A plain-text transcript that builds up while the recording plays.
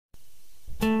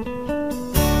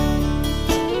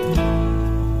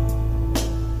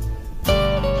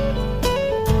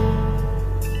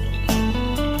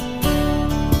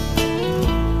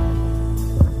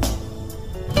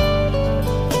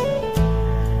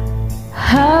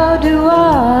do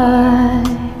I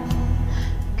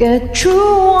get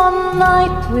through one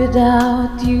night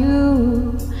without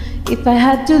you? If I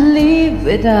had to live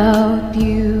without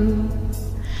you,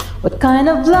 what kind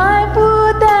of life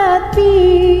would that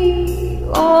be?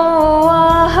 Oh,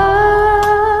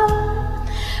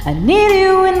 I need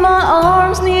you in my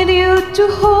arms, need you to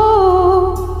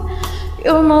hold.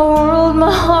 You're my world,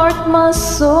 my heart, my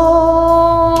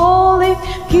soul. If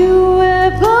you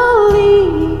ever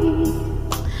leave,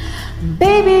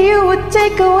 baby, you would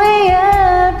take away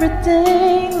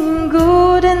everything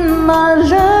good in my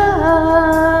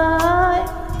life.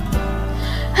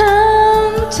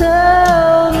 And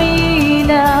tell me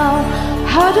now,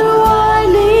 how do I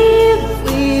live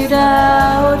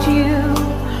without you?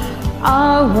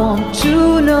 I want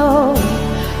to know,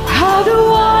 how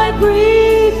do I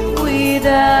breathe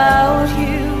without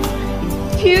you?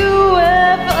 If you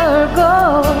ever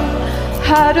go,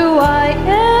 how do I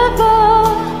ever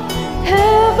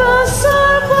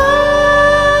survive?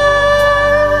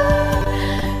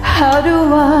 How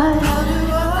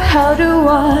do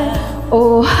I,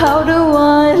 oh, how do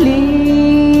I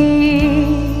live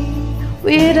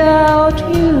without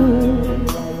you?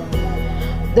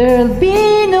 There'll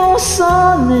be no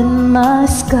sun in my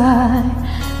sky,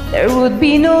 there would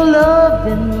be no love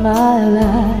in my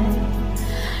life,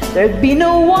 there'd be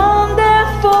no one there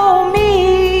for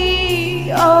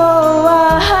me. Oh,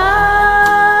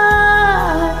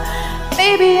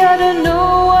 maybe I don't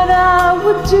know what I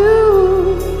would do.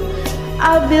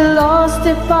 I'd be lost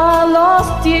if I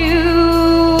lost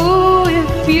you.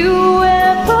 If you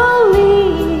ever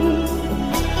leave,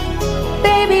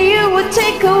 baby, you would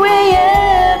take away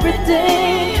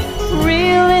everything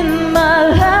real in my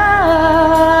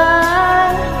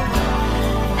life.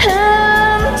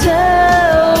 And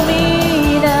tell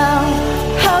me now,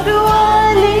 how do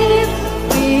I live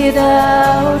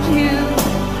without you?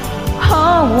 I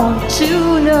want to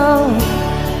know,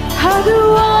 how do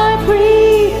I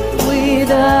breathe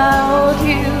without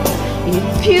you?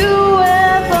 If you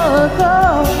ever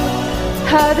go,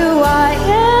 how do I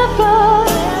ever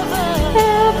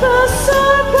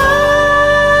survive?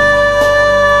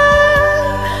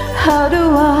 How do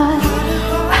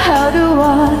I,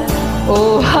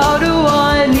 oh, how do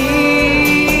I live?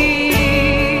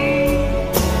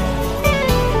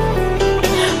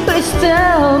 Please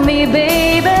tell me,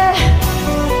 baby,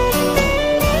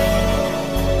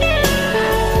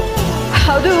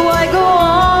 how do I go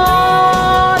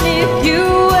on if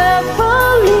you ever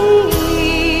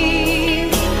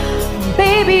leave?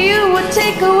 Baby, you would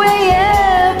take away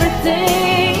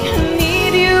everything.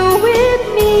 Need you with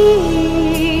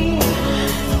me.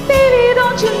 Baby,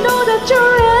 don't you know that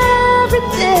you're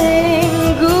everything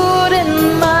good in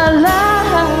my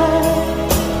life?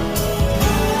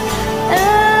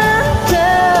 And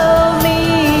tell me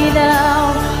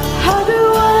now, how do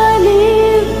I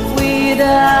live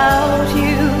without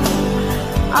you?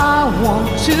 I want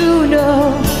to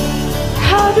know,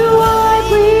 how do I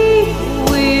breathe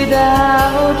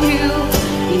without you?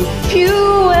 If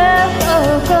you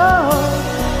ever go,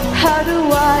 how do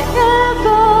I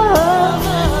ever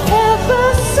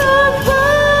survive?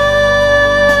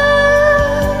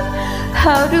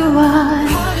 How do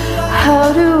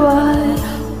I,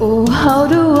 oh, how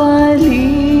do I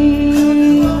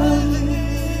live?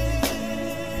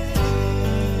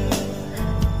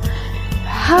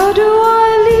 How do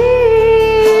I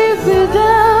live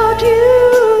without you?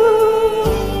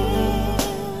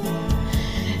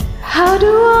 How do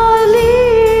I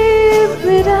live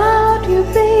without you,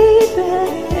 baby?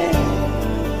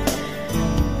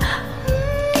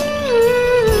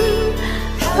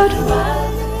 How do I